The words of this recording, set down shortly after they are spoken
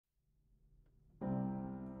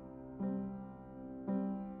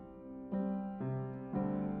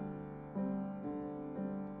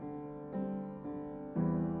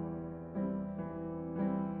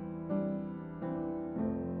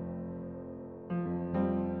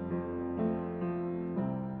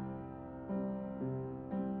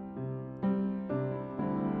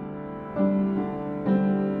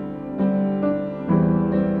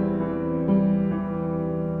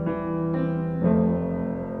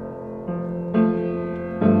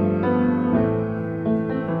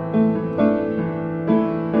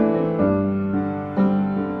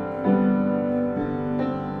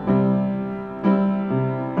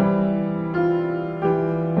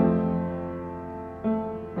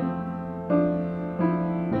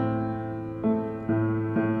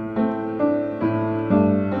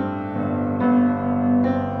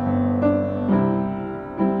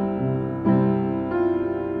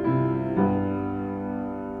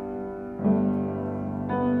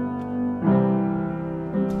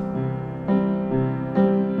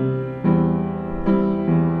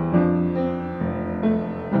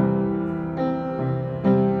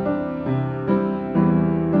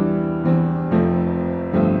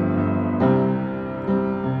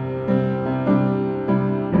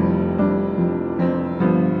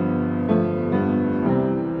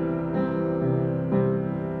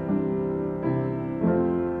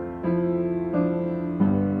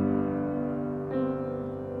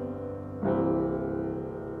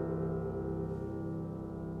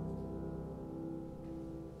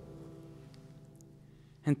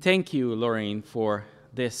And thank you, Lorraine, for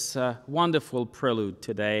this wonderful prelude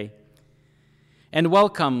today. And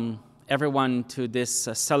welcome everyone to this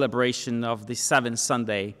celebration of the seventh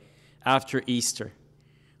Sunday after Easter.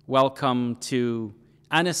 Welcome to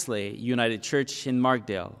Annesley United Church in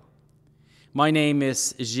Markdale. My name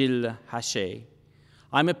is Gilles Haché.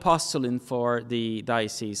 I'm a postulant for the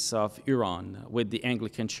Diocese of Huron with the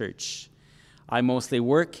Anglican Church. I mostly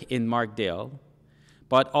work in Markdale,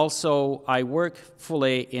 but also I work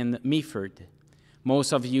fully in Meaford.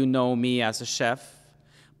 Most of you know me as a chef,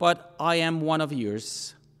 but I am one of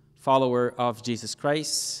yours, follower of Jesus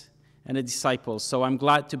Christ and a disciple. So I'm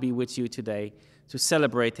glad to be with you today to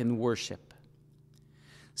celebrate and worship.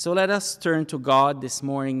 So let us turn to God this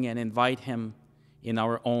morning and invite him in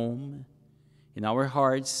our home, in our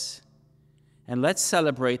hearts, and let's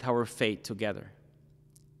celebrate our faith together.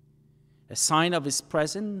 A sign of his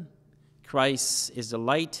presence, Christ is the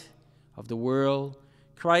light of the world.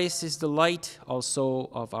 Christ is the light also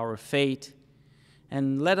of our faith.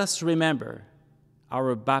 And let us remember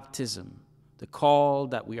our baptism, the call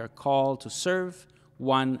that we are called to serve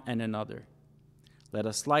one and another. Let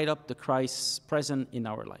us light up the Christ present in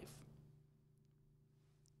our life.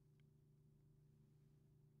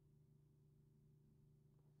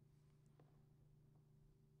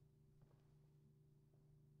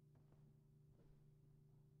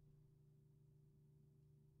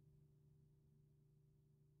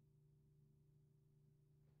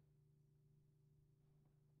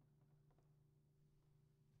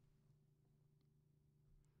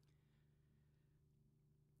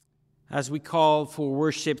 As we call for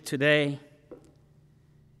worship today,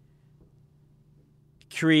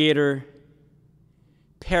 Creator,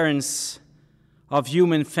 parents of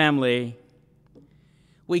human family,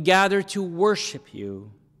 we gather to worship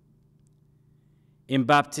you. In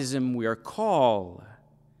baptism, we are called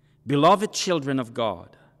beloved children of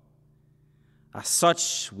God. As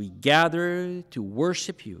such, we gather to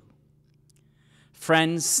worship you.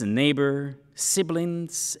 Friends and neighbor,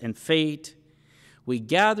 siblings and faith, we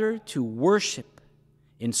gather to worship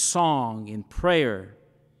in song, in prayer,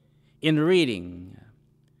 in reading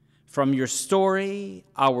from your story,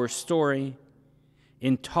 our story,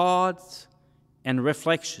 in thought and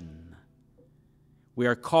reflection. We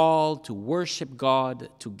are called to worship God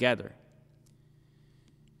together.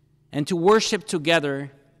 And to worship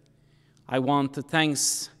together, I want to thank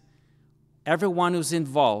everyone who's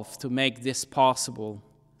involved to make this possible,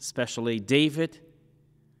 especially David,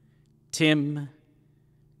 Tim,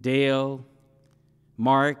 Dale,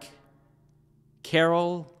 Mark,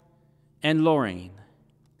 Carol, and Lorraine.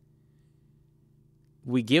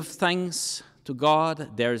 We give thanks to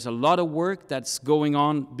God. There's a lot of work that's going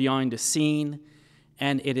on behind the scene,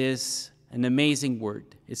 and it is an amazing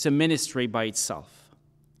work. It's a ministry by itself.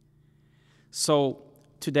 So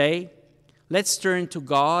today, let's turn to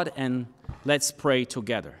God and let's pray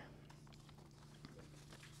together.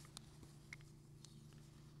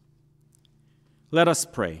 Let us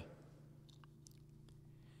pray.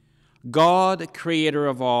 God, creator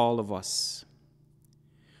of all of us,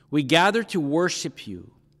 we gather to worship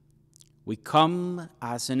you. We come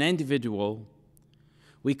as an individual.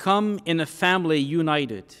 We come in a family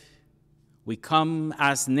united. We come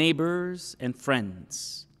as neighbors and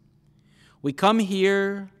friends. We come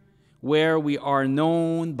here where we are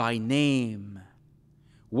known by name,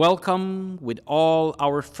 welcome with all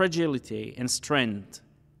our fragility and strength.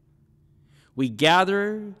 We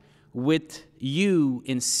gather with you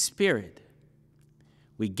in spirit.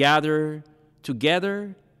 We gather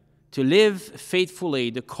together to live faithfully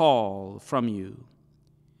the call from you.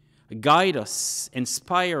 Guide us,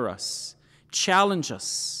 inspire us, challenge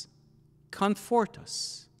us, comfort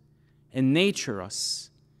us, and nurture us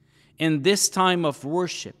in this time of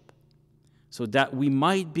worship so that we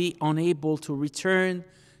might be unable to return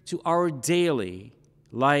to our daily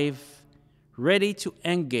life, ready to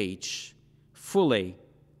engage fully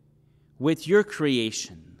with your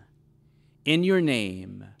creation. In your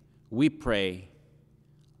name we pray.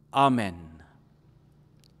 Amen.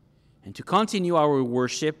 And to continue our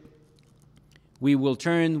worship, we will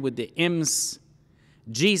turn with the hymns,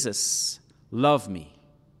 Jesus, Love Me.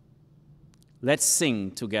 Let's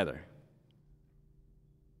sing together.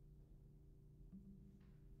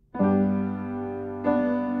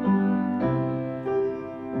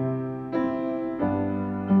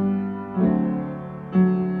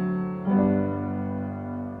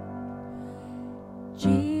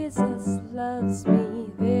 Jesus loves me,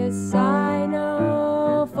 this I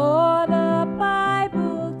know, for the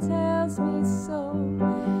Bible tells me so.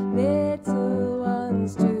 Little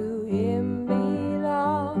ones to him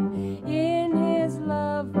belong, in his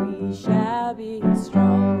love we shall be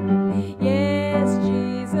strong.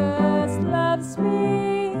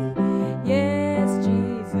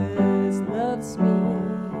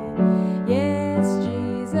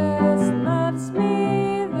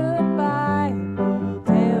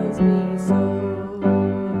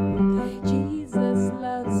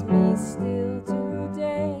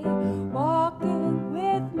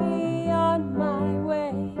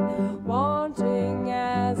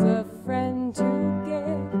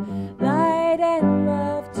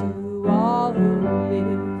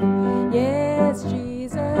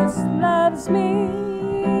 loves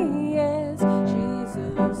me. Yes,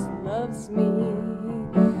 Jesus loves me.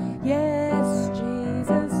 Yes,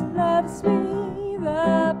 Jesus loves me.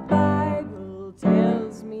 The Bible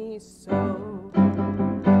tells me so.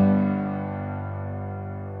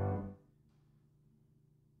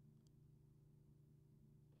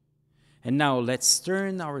 And now let's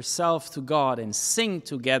turn ourselves to God and sing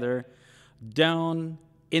together, Down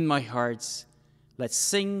in My Heart. Let's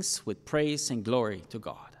sing with praise and glory to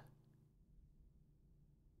God.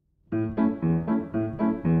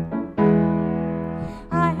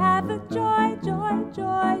 I have a joy, joy,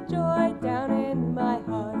 joy, joy down in my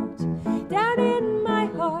heart. Down in my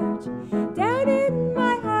heart. Down in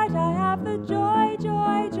my heart. I have the joy,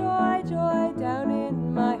 joy, joy, joy down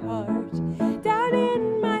in my heart. Down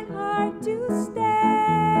in my heart to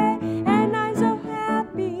stay. And I'm so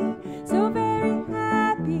happy, so very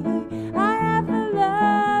happy. I have the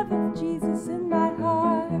love of Jesus in my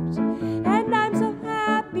heart. And I'm so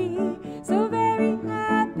happy, so very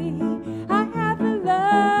happy. I have the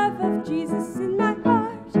love of Jesus in my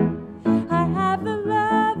heart. I have the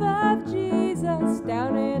love of Jesus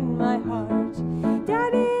down in my heart.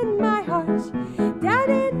 Down in my heart. Down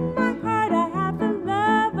in my heart. I have the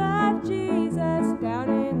love of Jesus down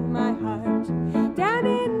in my heart. Down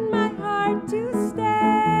in my heart to stay.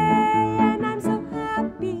 And I'm so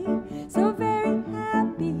happy, so very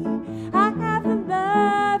happy. I have the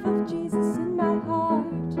love of Jesus in my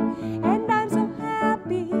heart. And I'm so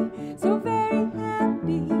happy, so very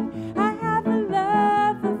happy. I have the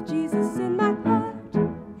love of Jesus in my heart.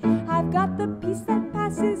 I've got the peace that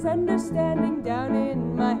passes understanding down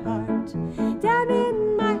in my heart. Down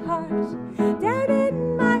in my heart. Down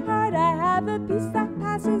in my heart. I have the peace that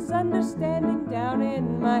passes understanding down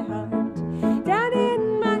in my heart. Down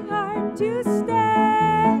in my heart to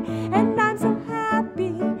stay. And I'm so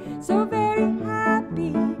happy, so very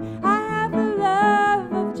happy. I have the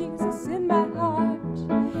love of Jesus in my heart.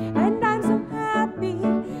 And I'm so happy,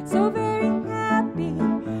 so very happy.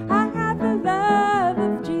 I have the love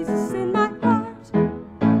of Jesus in my heart.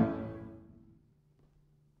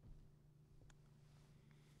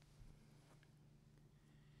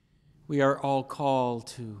 We are all called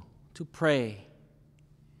to pray.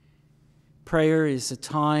 Prayer is a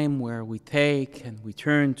time where we take and we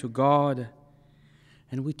turn to God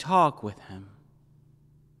and we talk with Him.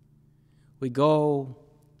 We go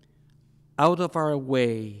out of our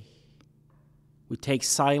way. We take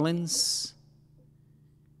silence.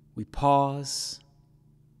 We pause.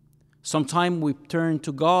 Sometimes we turn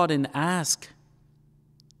to God and ask.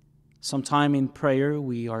 Sometime in prayer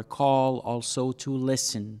we are called also to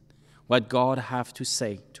listen what God has to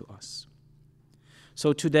say to us.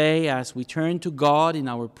 So today, as we turn to God in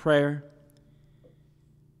our prayer,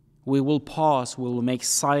 we will pause, we will make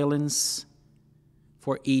silence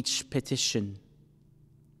for each petition.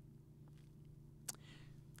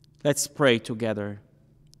 Let's pray together.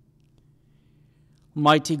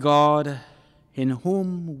 Mighty God, in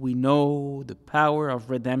whom we know the power of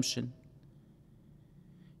redemption,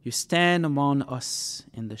 you stand among us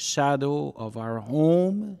in the shadow of our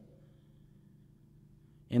home,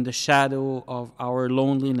 in the shadow of our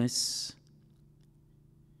loneliness,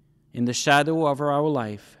 in the shadow of our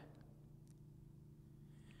life.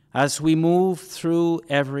 As we move through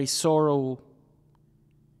every sorrow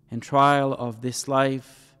and trial of this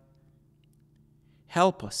life,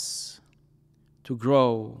 help us to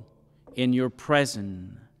grow in your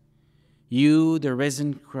presence, you, the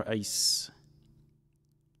risen Christ.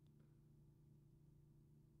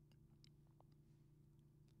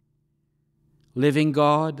 Living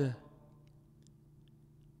God,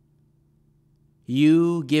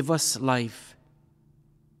 you give us life.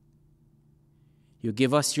 You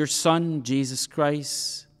give us your Son, Jesus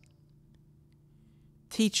Christ.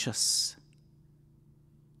 Teach us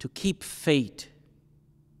to keep faith.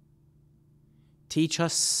 Teach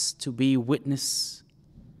us to be witness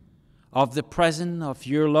of the presence of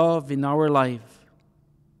your love in our life.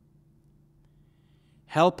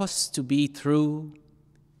 Help us to be true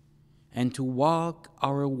and to walk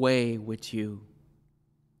our way with you.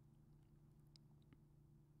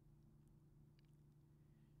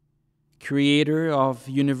 Creator of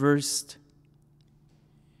universe,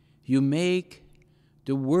 you make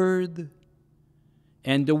the Word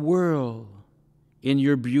and the world in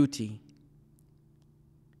your beauty.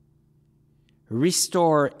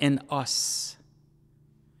 Restore in us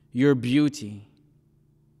your beauty.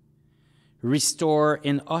 Restore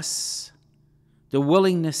in us the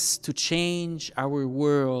willingness to change our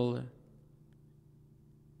world,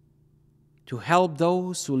 to help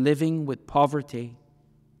those who are living with poverty,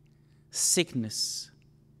 sickness,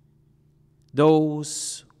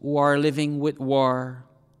 those who are living with war.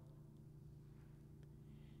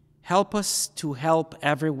 Help us to help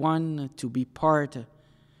everyone to be part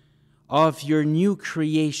of your new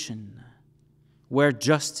creation, where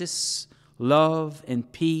justice, love,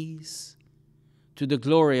 and peace to the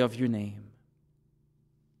glory of your name.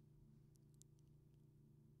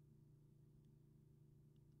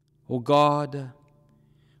 O God,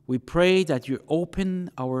 we pray that you open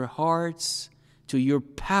our hearts to your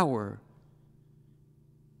power,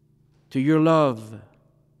 to your love,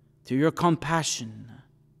 to your compassion.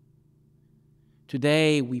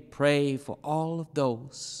 Today we pray for all of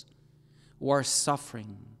those who are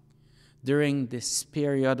suffering during this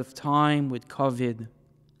period of time with COVID.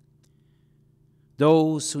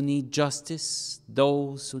 Those who need justice,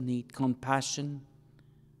 those who need compassion.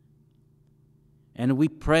 And we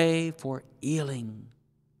pray for healing.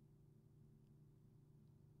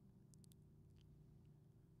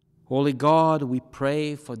 Holy God, we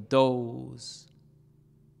pray for those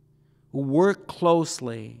who work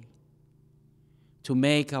closely to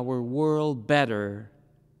make our world better,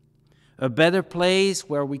 a better place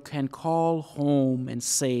where we can call home and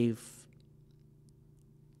safe.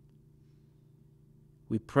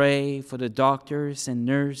 We pray for the doctors and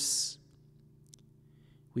nurses.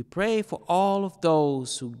 We pray for all of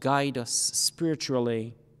those who guide us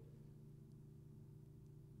spiritually.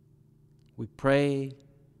 We pray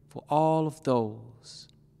for all of those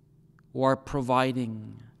who are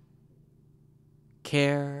providing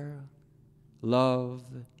care, love,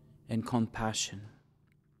 and compassion.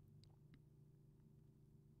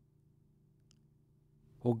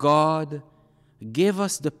 O God, give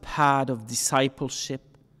us the path of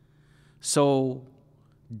discipleship so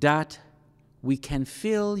that we can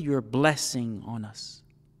feel your blessing on us.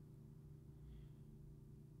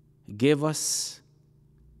 Give us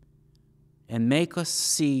and make us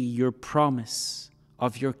see your promise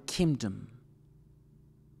of your kingdom.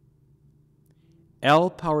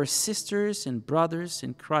 Help our sisters and brothers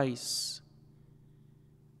in Christ,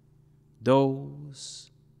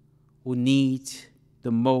 those who need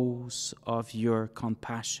the most of your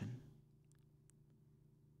compassion.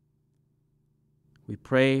 We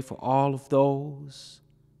pray for all of those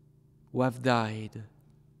who have died,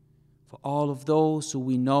 for all of those who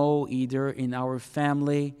we know either in our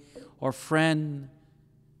family or friend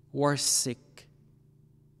who are sick.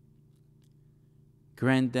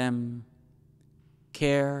 Grant them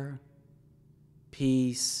care,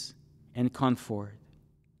 peace, and comfort.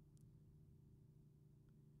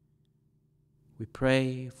 We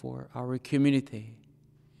pray for our community,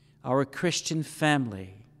 our Christian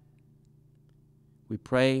family. We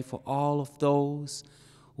pray for all of those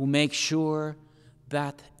who make sure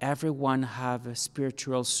that everyone have a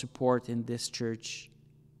spiritual support in this church.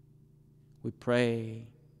 We pray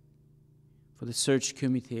for the search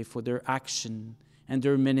committee, for their action and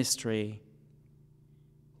their ministry.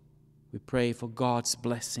 We pray for God's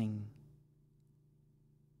blessing.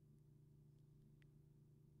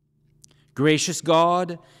 Gracious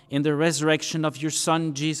God, in the resurrection of your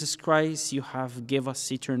Son, Jesus Christ, you have given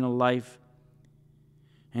us eternal life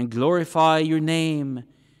and glorify your name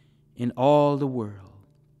in all the world.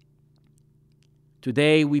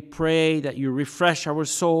 Today we pray that you refresh our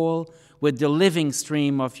soul with the living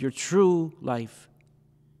stream of your true life,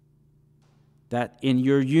 that in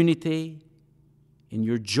your unity, in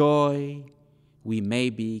your joy, we may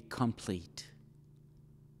be complete.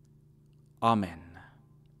 Amen.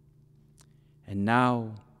 And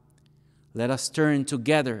now, let us turn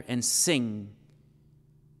together and sing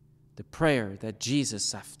the prayer that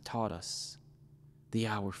Jesus hath taught us, the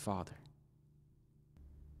Our Father.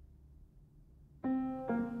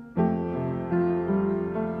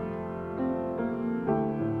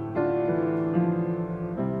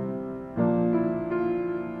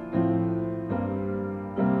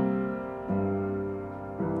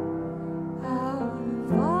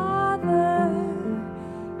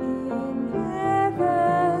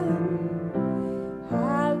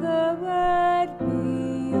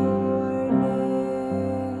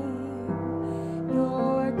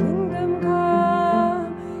 Your kingdom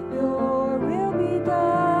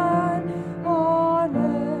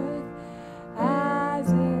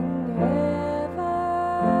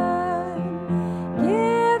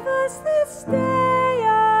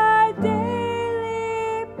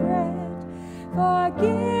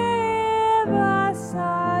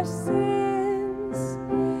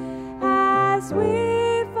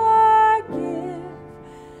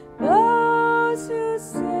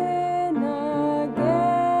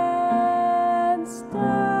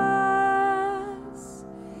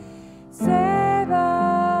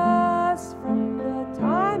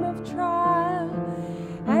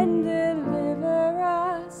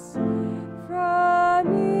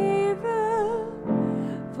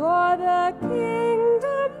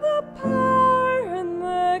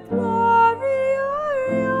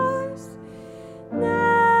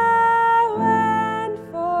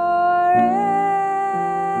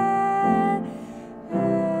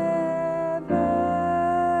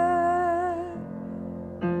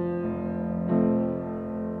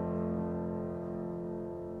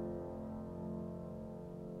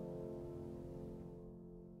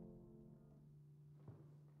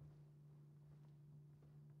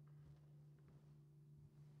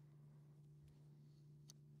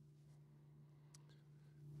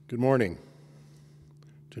Good morning.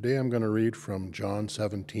 Today I'm going to read from John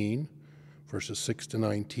 17, verses 6 to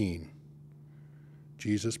 19.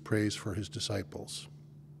 Jesus prays for his disciples.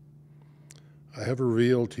 I have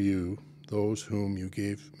revealed to you those whom you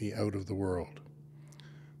gave me out of the world.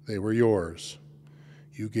 They were yours.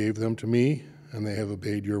 You gave them to me, and they have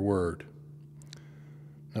obeyed your word.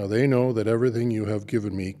 Now they know that everything you have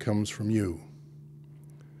given me comes from you.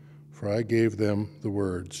 For I gave them the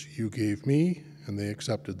words you gave me, and they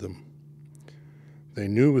accepted them. They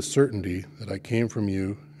knew with certainty that I came from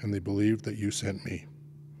you, and they believed that you sent me.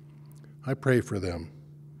 I pray for them.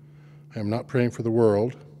 I am not praying for the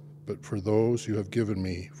world, but for those you have given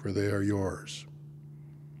me, for they are yours.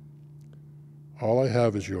 All I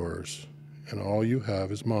have is yours, and all you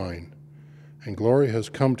have is mine, and glory has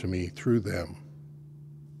come to me through them.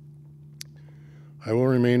 I will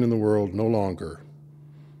remain in the world no longer,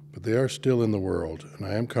 but they are still in the world, and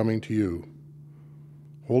I am coming to you.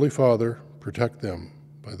 Holy Father, protect them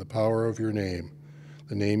by the power of your name,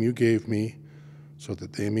 the name you gave me, so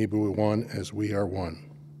that they may be one as we are one.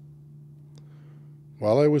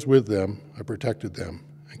 While I was with them, I protected them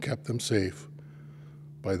and kept them safe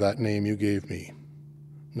by that name you gave me.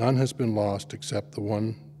 None has been lost except the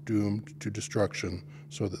one doomed to destruction,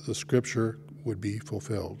 so that the scripture would be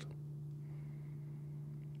fulfilled.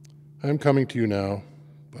 I am coming to you now,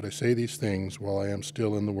 but I say these things while I am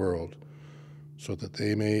still in the world, so that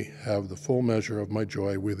they may have the full measure of my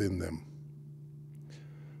joy within them.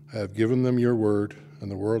 I have given them your word, and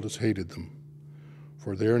the world has hated them,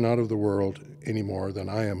 for they are not of the world any more than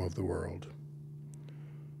I am of the world.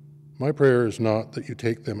 My prayer is not that you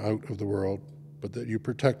take them out of the world, but that you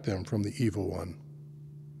protect them from the evil one.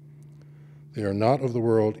 They are not of the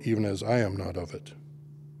world, even as I am not of it.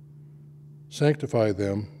 Sanctify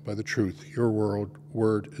them by the truth. Your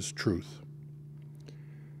word is truth.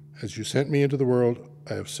 As you sent me into the world,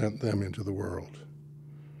 I have sent them into the world.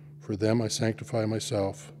 For them I sanctify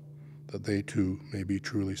myself, that they too may be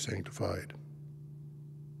truly sanctified.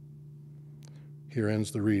 Here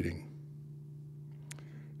ends the reading.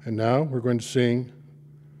 And now we're going to sing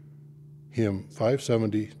hymn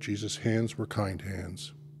 570, Jesus' Hands Were Kind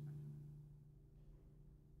Hands.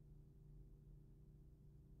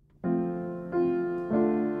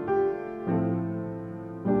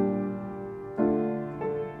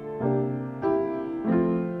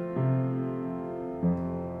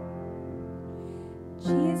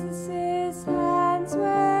 Jesus' hands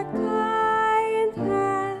were kind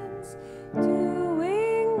hands,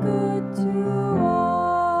 doing good to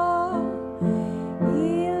all,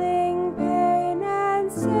 healing pain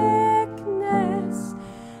and sickness,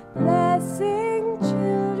 blessing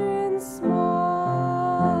children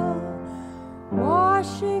small,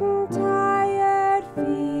 washing tired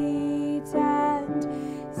feet and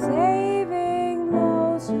saving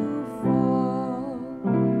those who fall.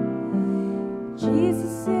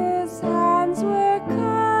 Jesus' hands were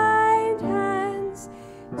kind hands,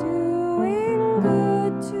 doing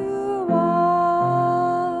good to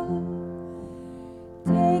all.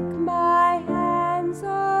 Take my hands,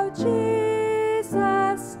 oh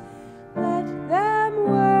Jesus, let them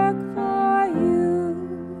work for you.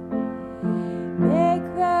 Make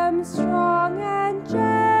them strong and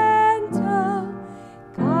gentle,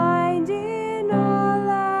 kind in all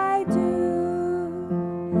I do.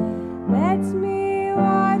 Let me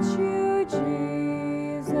watch you,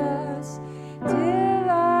 Jesus, till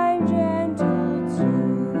I'm gentle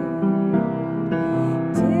too.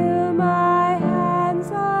 Till my hands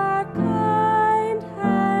are kind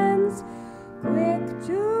hands, quick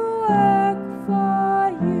to work for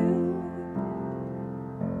you.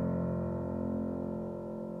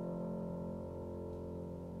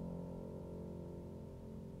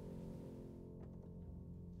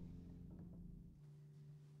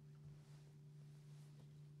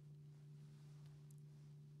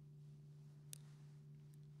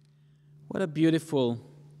 What a beautiful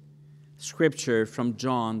scripture from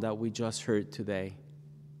John that we just heard today.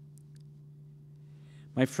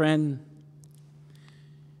 My friend,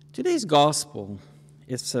 today's gospel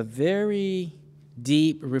is a very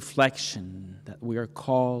deep reflection that we are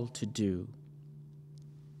called to do.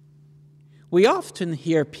 We often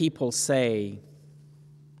hear people say,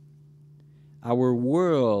 our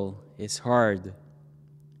world is hard.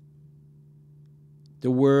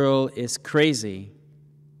 The world is crazy.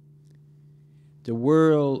 The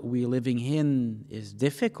world we're living in is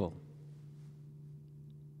difficult.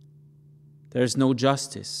 There's no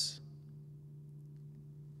justice.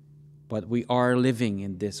 But we are living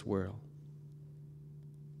in this world.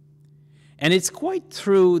 And it's quite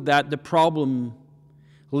true that the problem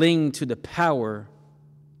linked to the power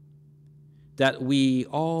that we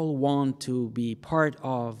all want to be part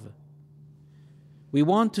of. We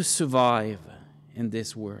want to survive in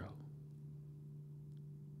this world.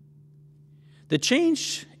 The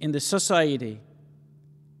change in the society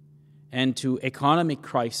and to economic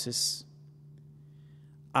crisis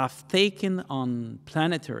have taken on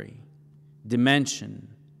planetary dimension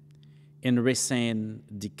in recent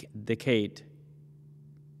decade,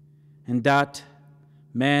 and that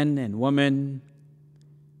men and women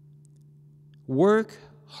work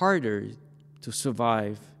harder to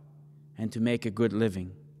survive and to make a good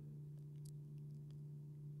living.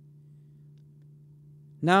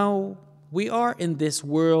 Now, we are in this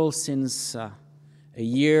world since a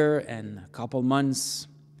year and a couple months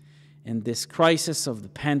in this crisis of the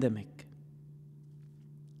pandemic.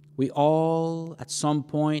 We all, at some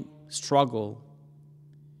point, struggle.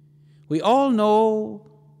 We all know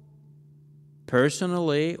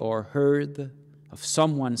personally or heard of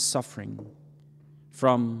someone suffering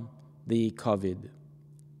from the COVID.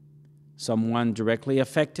 Someone directly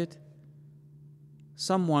affected,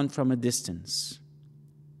 someone from a distance.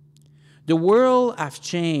 The world has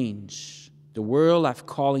changed. The world is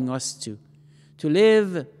calling us to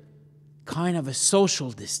live kind of a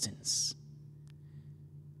social distance.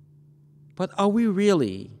 But are we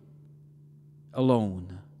really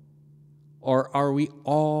alone? Or are we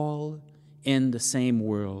all in the same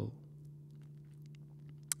world?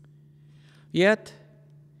 Yet,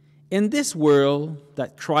 in this world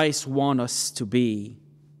that Christ wants us to be,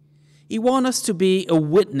 He wants us to be a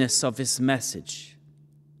witness of His message.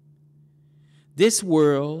 This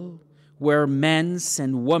world where men's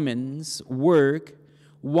and women's work,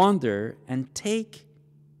 wander, and take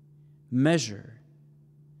measure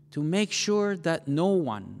to make sure that no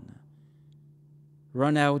one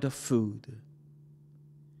run out of food.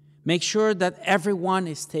 Make sure that everyone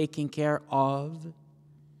is taken care of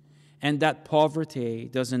and that poverty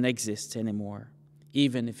doesn't exist anymore,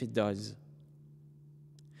 even if it does.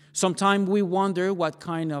 Sometimes we wonder what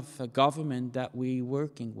kind of a government that we're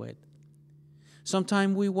working with.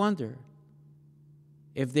 Sometimes we wonder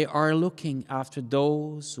if they are looking after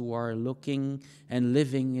those who are looking and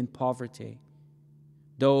living in poverty,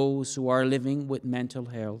 those who are living with mental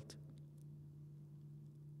health.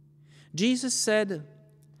 Jesus said,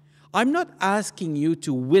 I'm not asking you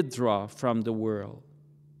to withdraw from the world,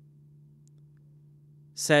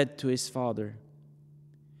 said to his Father,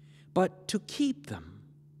 but to keep them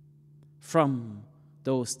from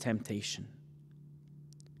those temptations.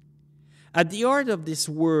 At the heart of this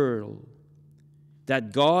world,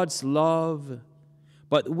 that God's love,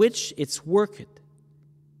 but which it's worked,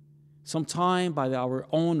 sometimes by our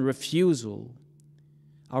own refusal,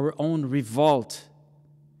 our own revolt,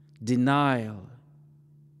 denial.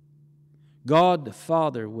 God the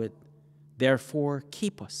Father would therefore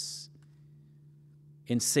keep us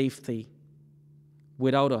in safety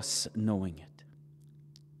without us knowing it.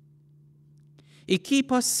 He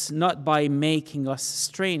keeps us not by making us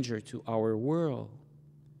stranger to our world.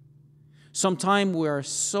 Sometimes we are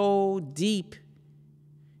so deep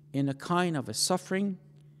in a kind of a suffering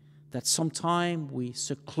that sometimes we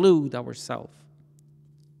seclude ourselves.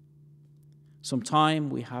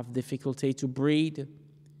 Sometimes we have difficulty to breathe.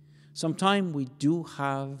 Sometimes we do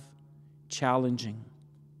have challenging.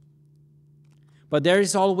 But there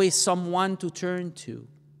is always someone to turn to,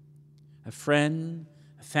 a friend,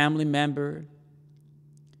 a family member,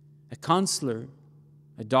 a counselor,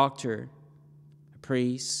 a doctor, a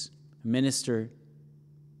priest, a minister,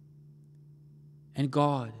 and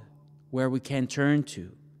God, where we can turn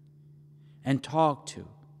to and talk to.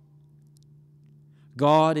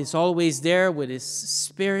 God is always there with His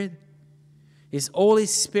Spirit. His Holy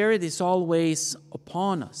Spirit is always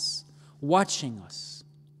upon us, watching us.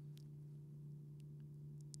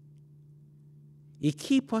 He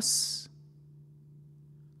keeps us,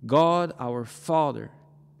 God our Father,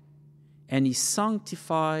 and He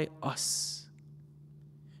sanctifies us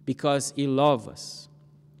because He loves us.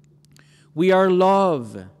 We are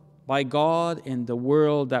loved by God in the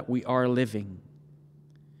world that we are living.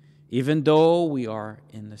 Even though we are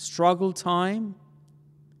in a struggle time,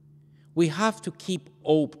 we have to keep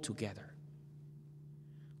hope together.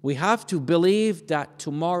 We have to believe that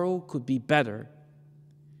tomorrow could be better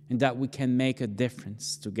and that we can make a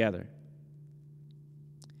difference together.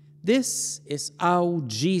 This is how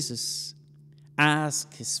Jesus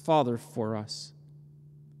asked His Father for us.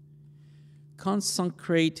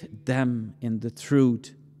 Consecrate them in the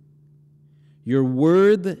truth. Your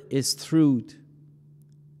word is truth.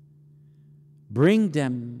 Bring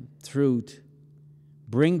them truth.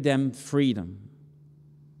 Bring them freedom.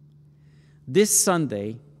 This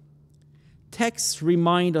Sunday, Texts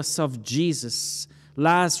remind us of Jesus'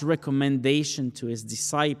 last recommendation to his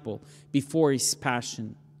disciple before his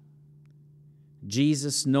passion.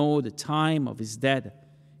 Jesus knows the time of his death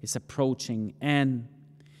is approaching, and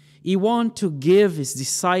he wants to give his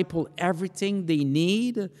disciple everything they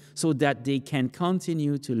need so that they can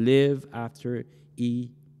continue to live after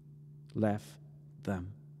he left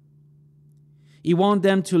them. He wants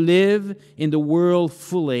them to live in the world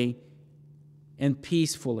fully and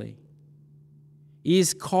peacefully. He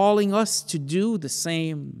is calling us to do the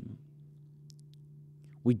same.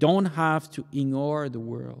 We don't have to ignore the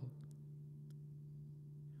world.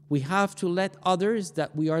 We have to let others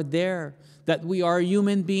that we are there, that we are a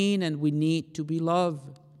human being and we need to be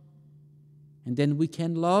loved. And then we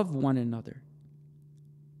can love one another.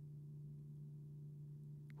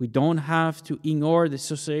 We don't have to ignore the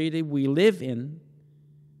society we live in,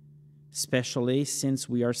 especially since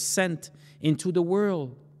we are sent into the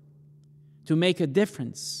world to make a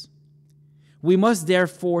difference. We must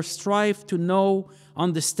therefore strive to know,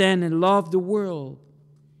 understand, and love the world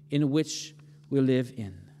in which we live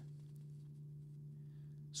in.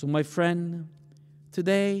 So, my friend,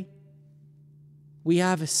 today we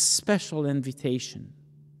have a special invitation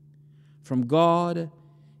from God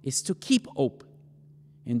is to keep hope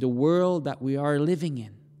in the world that we are living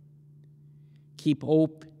in. Keep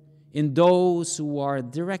hope in those who are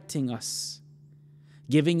directing us,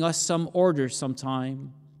 giving us some orders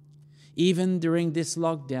sometime, even during this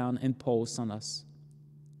lockdown imposed on us.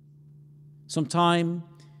 Sometime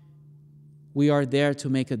we are there to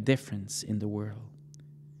make a difference in the world.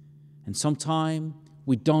 And sometime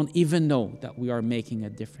we don't even know that we are making a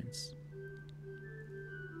difference.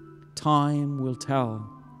 Time will tell.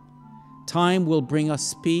 Time will bring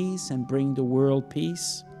us peace and bring the world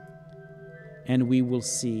peace. And we will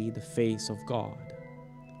see the face of God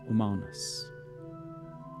among us.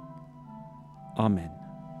 Amen.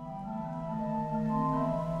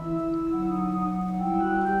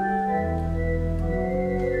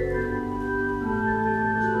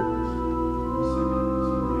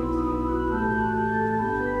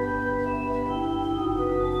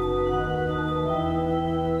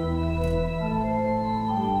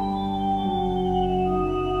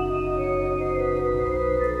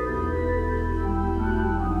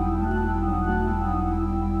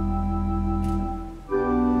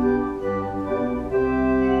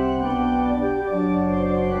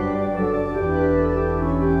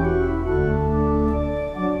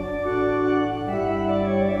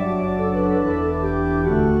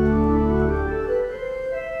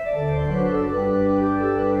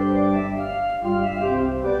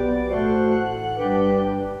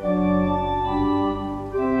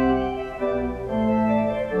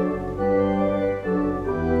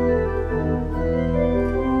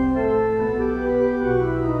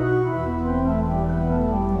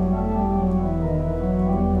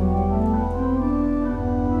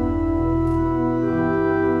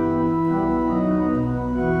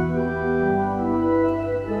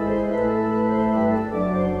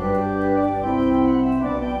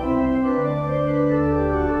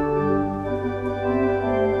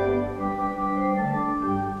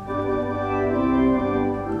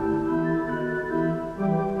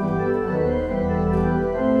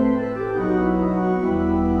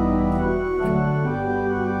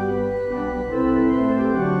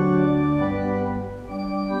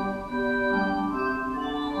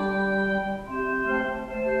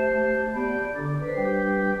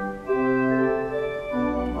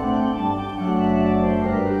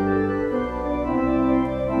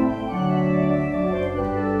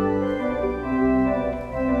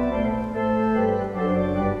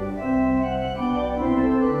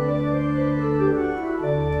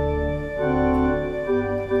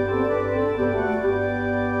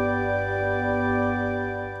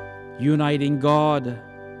 Uniting God,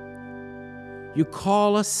 you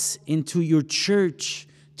call us into your church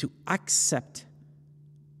to accept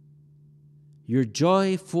your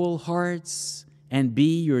joyful hearts and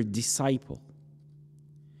be your disciple,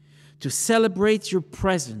 to celebrate your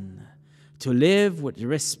presence, to live with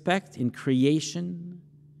respect in creation,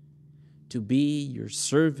 to be your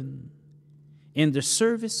servant in the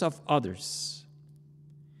service of others,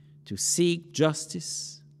 to seek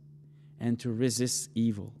justice and to resist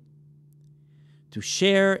evil, to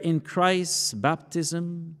share in Christ's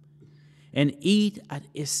baptism and eat at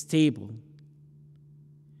his table,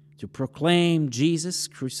 to proclaim Jesus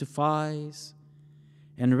crucified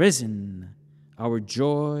and risen, our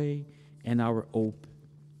joy and our hope.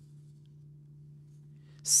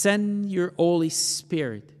 Send your Holy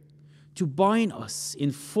Spirit to bind us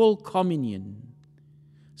in full communion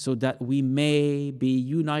so that we may be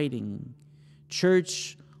uniting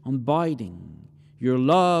church unbinding, your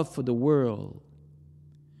love for the world.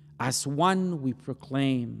 As one we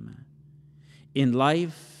proclaim, in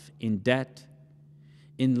life, in death,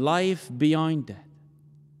 in life beyond death,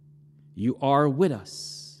 you are with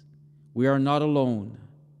us. We are not alone.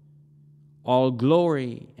 All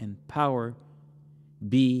glory and power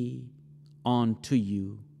be unto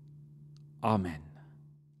you. Amen.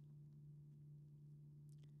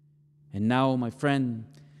 And now, my friend,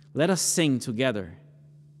 let us sing together.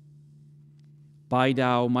 By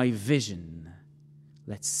thou my vision.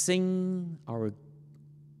 Let's sing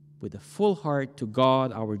with a full heart to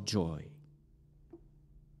God our joy.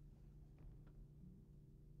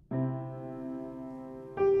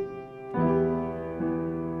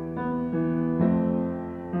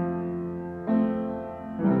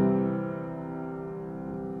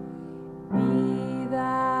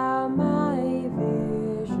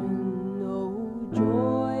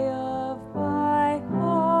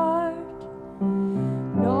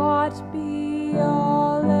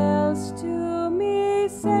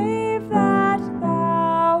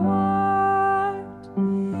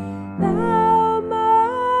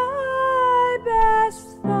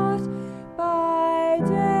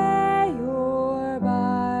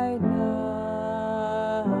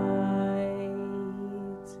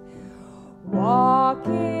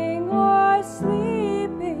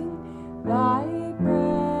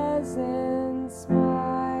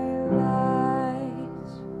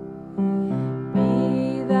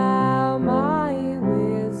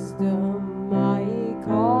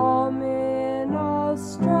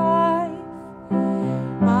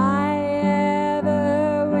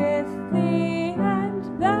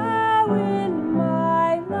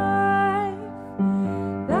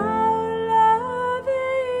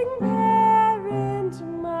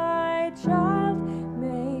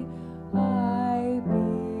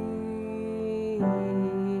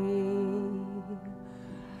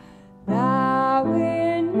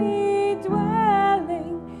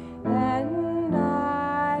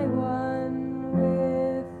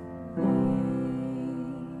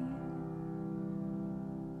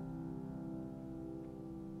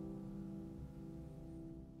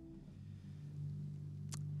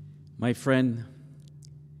 My friend,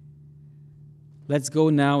 let's go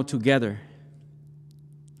now together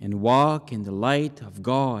and walk in the light of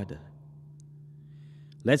God.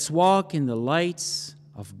 Let's walk in the lights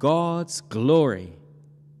of God's glory.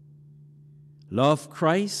 Love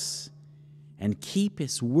Christ and keep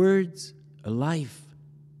His words alive.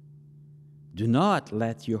 Do not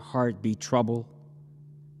let your heart be troubled,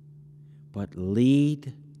 but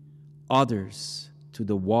lead others to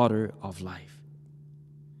the water of life.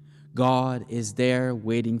 God is there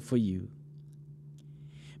waiting for you.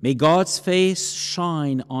 May God's face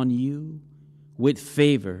shine on you with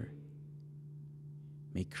favor.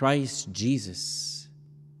 May Christ Jesus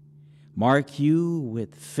mark you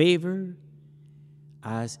with favor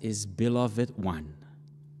as His beloved one.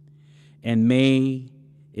 And may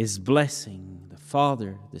His blessing, the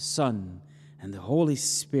Father, the Son, and the Holy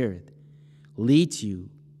Spirit lead you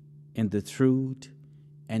in the truth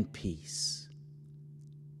and peace.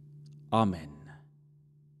 Amen.